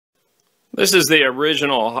This is the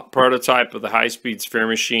original prototype of the high-speed sphere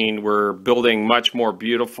machine. We're building much more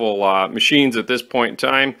beautiful machines at this point in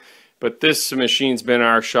time, but this machine's been in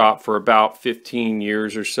our shop for about 15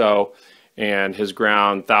 years or so and has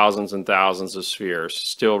ground thousands and thousands of spheres,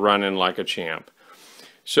 still running like a champ.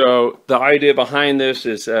 So the idea behind this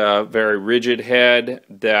is a very rigid head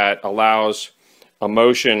that allows a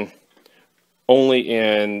motion only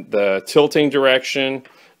in the tilting direction,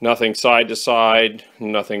 nothing side to side,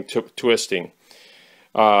 nothing twisting.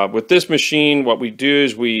 With this machine, what we do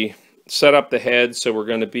is we set up the head so we're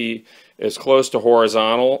going to be as close to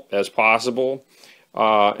horizontal as possible,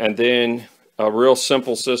 and then a real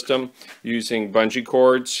simple system using bungee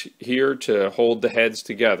cords here to hold the heads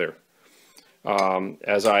together.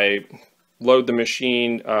 As I load the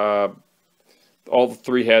machine, all the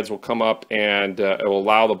three heads will come up and it will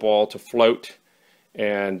allow the ball to float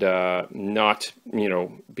and not,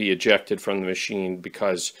 be ejected from the machine,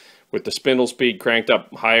 because with the spindle speed cranked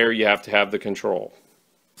up higher, you have to have the control.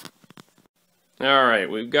 All right,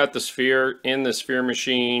 we've got the sphere in the sphere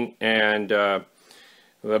machine, and the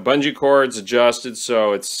bungee cord's adjusted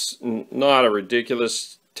so it's not a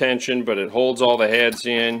ridiculous tension, but it holds all the heads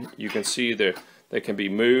in. You can see that they can be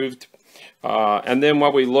moved. And then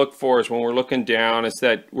what we look for is, when we're looking down, is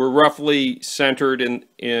that we're roughly centered in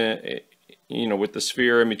with the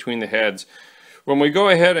sphere in between the heads. When we go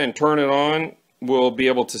ahead and turn it on, we'll be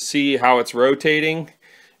able to see how it's rotating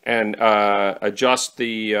and adjust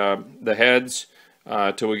the heads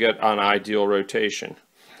till we get an ideal rotation.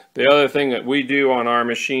 The other thing that we do on our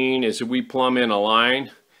machine is we plumb in a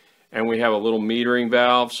line, and we have a little metering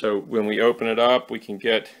valve, so when we open it up, we can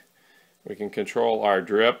control our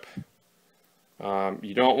drip.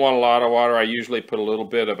 You don't want a lot of water. I usually put a little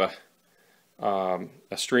bit of a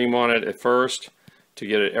stream on it at first to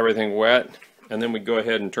get everything wet, and then we go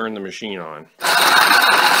ahead and turn the machine on.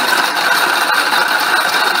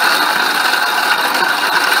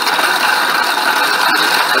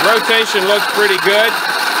 The rotation looks pretty good,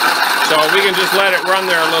 so we can just let it run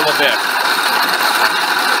there a little bit.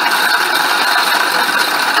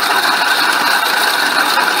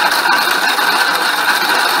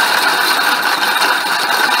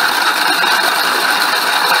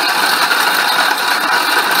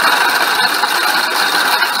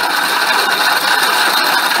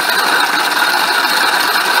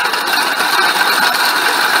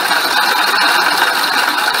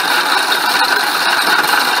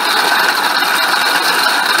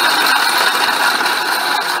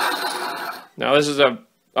 Now this is a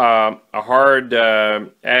hard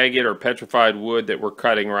agate or petrified wood that we're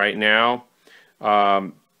cutting right now.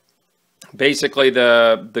 Basically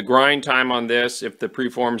the grind time on this, if the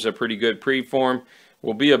preform's a pretty good preform,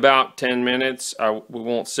 will be about 10 minutes. We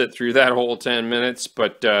won't sit through that whole 10 minutes,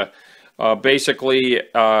 but basically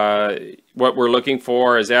what we're looking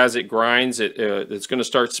for is, as it grinds, it's going to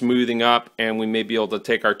start smoothing up, and we may be able to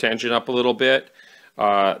take our tension up a little bit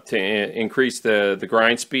to increase the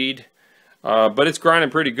grind speed. But it's grinding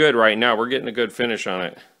pretty good right now. We're getting a good finish on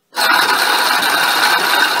it.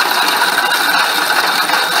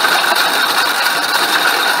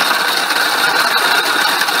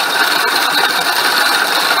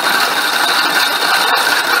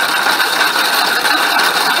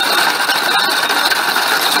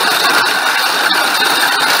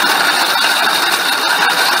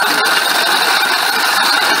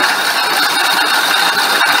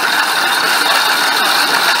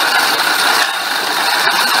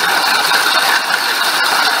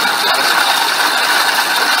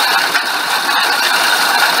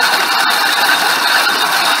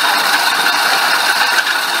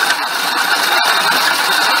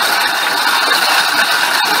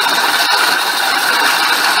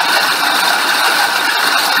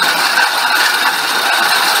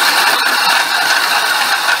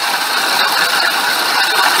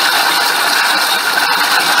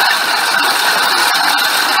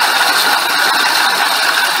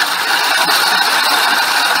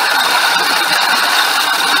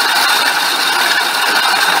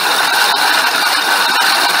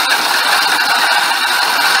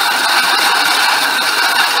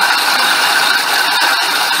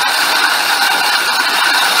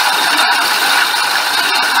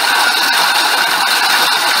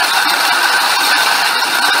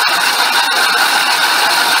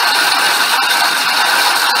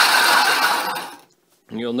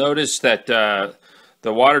 You'll notice that the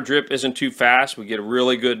water drip isn't too fast. We get a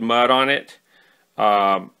really good mud on it,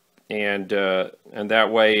 and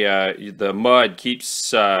that way the mud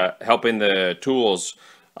keeps helping the tools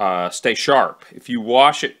stay sharp. If you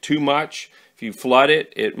wash it too much, if you flood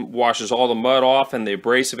it, it washes all the mud off and the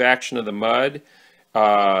abrasive action of the mud,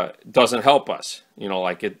 doesn't help us. You know,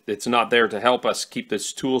 like it's not there to help us keep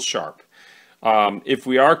this tool sharp. If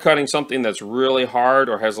we are cutting something that's really hard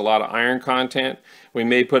or has a lot of iron content, we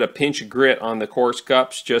may put a pinch of grit on the coarse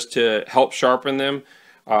cups just to help sharpen them,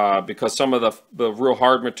 because some of the real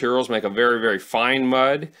hard materials make a very, very fine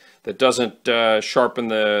mud that doesn't sharpen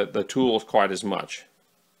the tools quite as much.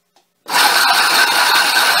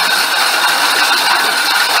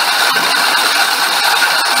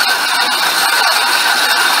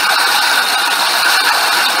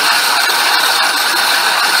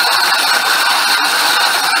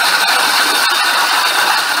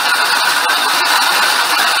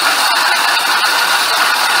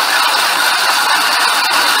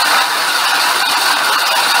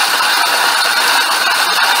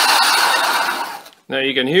 Now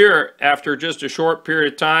you can hear after just a short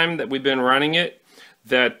period of time that we've been running it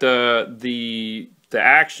that the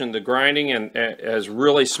action, the grinding, has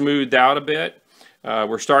really smoothed out a bit.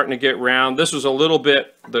 We're starting to get round. This was a little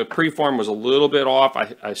bit, the preform was a little bit off.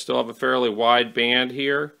 I still have a fairly wide band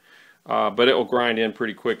here, but it will grind in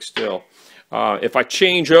pretty quick still. If I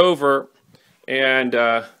change over and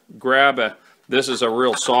grab this is a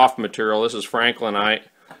real soft material. This is Franklinite.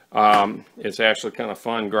 It's actually kind of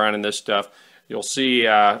fun grinding this stuff. You'll see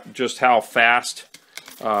just how fast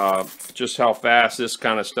this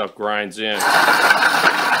kind of stuff grinds in.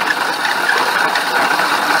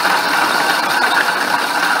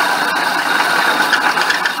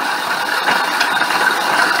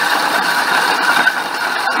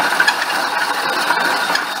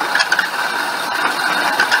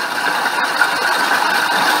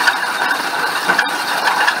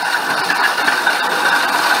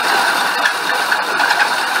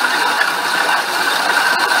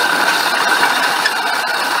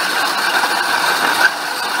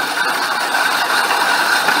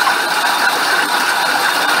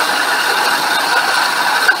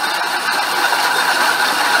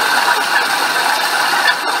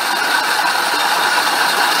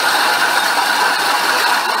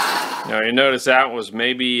 Now you notice that was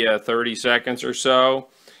maybe 30 seconds or so,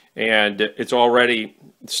 and it's already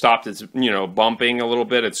stopped its, bumping a little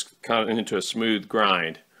bit. It's kind of into a smooth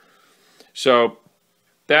grind. So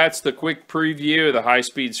that's the quick preview of the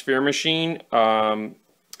high-speed sphere machine.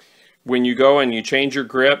 When you go and you change your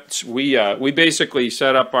grips, we basically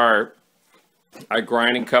set up our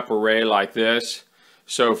grinding cup array like this.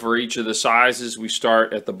 So for each of the sizes, we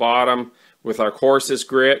start at the bottom with our coarsest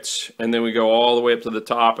grits, and then we go all the way up to the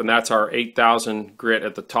top, and that's our 8,000 grit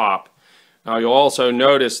at the top. Now you'll also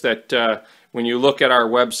notice that when you look at our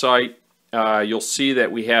website, you'll see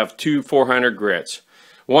that we have two 400 grits.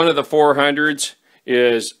 One of the 400s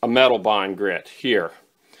is a metal bond grit here.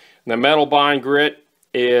 And the metal bond grit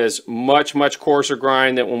is much coarser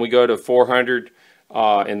grind than when we go to 400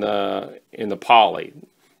 in the poly.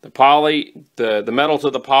 The poly, the metal to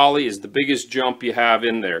the poly is the biggest jump you have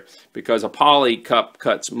in there, because a poly cup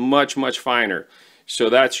cuts much finer. So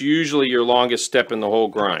that's usually your longest step in the whole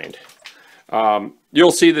grind.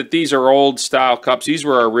 You'll see that these are old style cups. These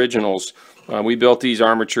were our originals. We built these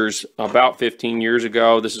armatures about 15 years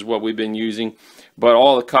ago. This is what we've been using. But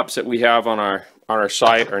all the cups that we have on our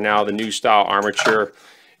site are now the new style armature.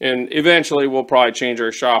 And eventually we'll probably change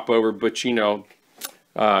our shop over, but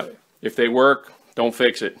if they work, don't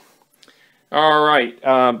fix it. All right,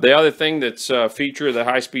 the other thing that's a feature of the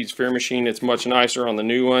high-speed sphere machine that's much nicer on the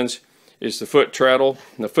new ones is the foot treadle.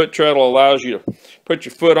 And the foot treadle allows you to put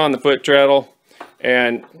your foot on the foot treadle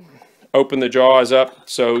and open the jaws up,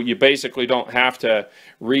 so you basically don't have to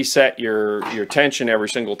reset your tension every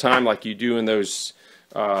single time like you do in those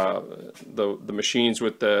the machines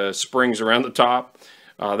with the springs around the top.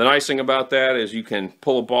 The nice thing about that is you can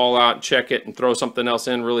pull a ball out, check it, and throw something else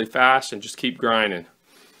in really fast and just keep grinding.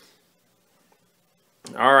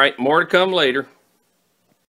 All right, more to come later.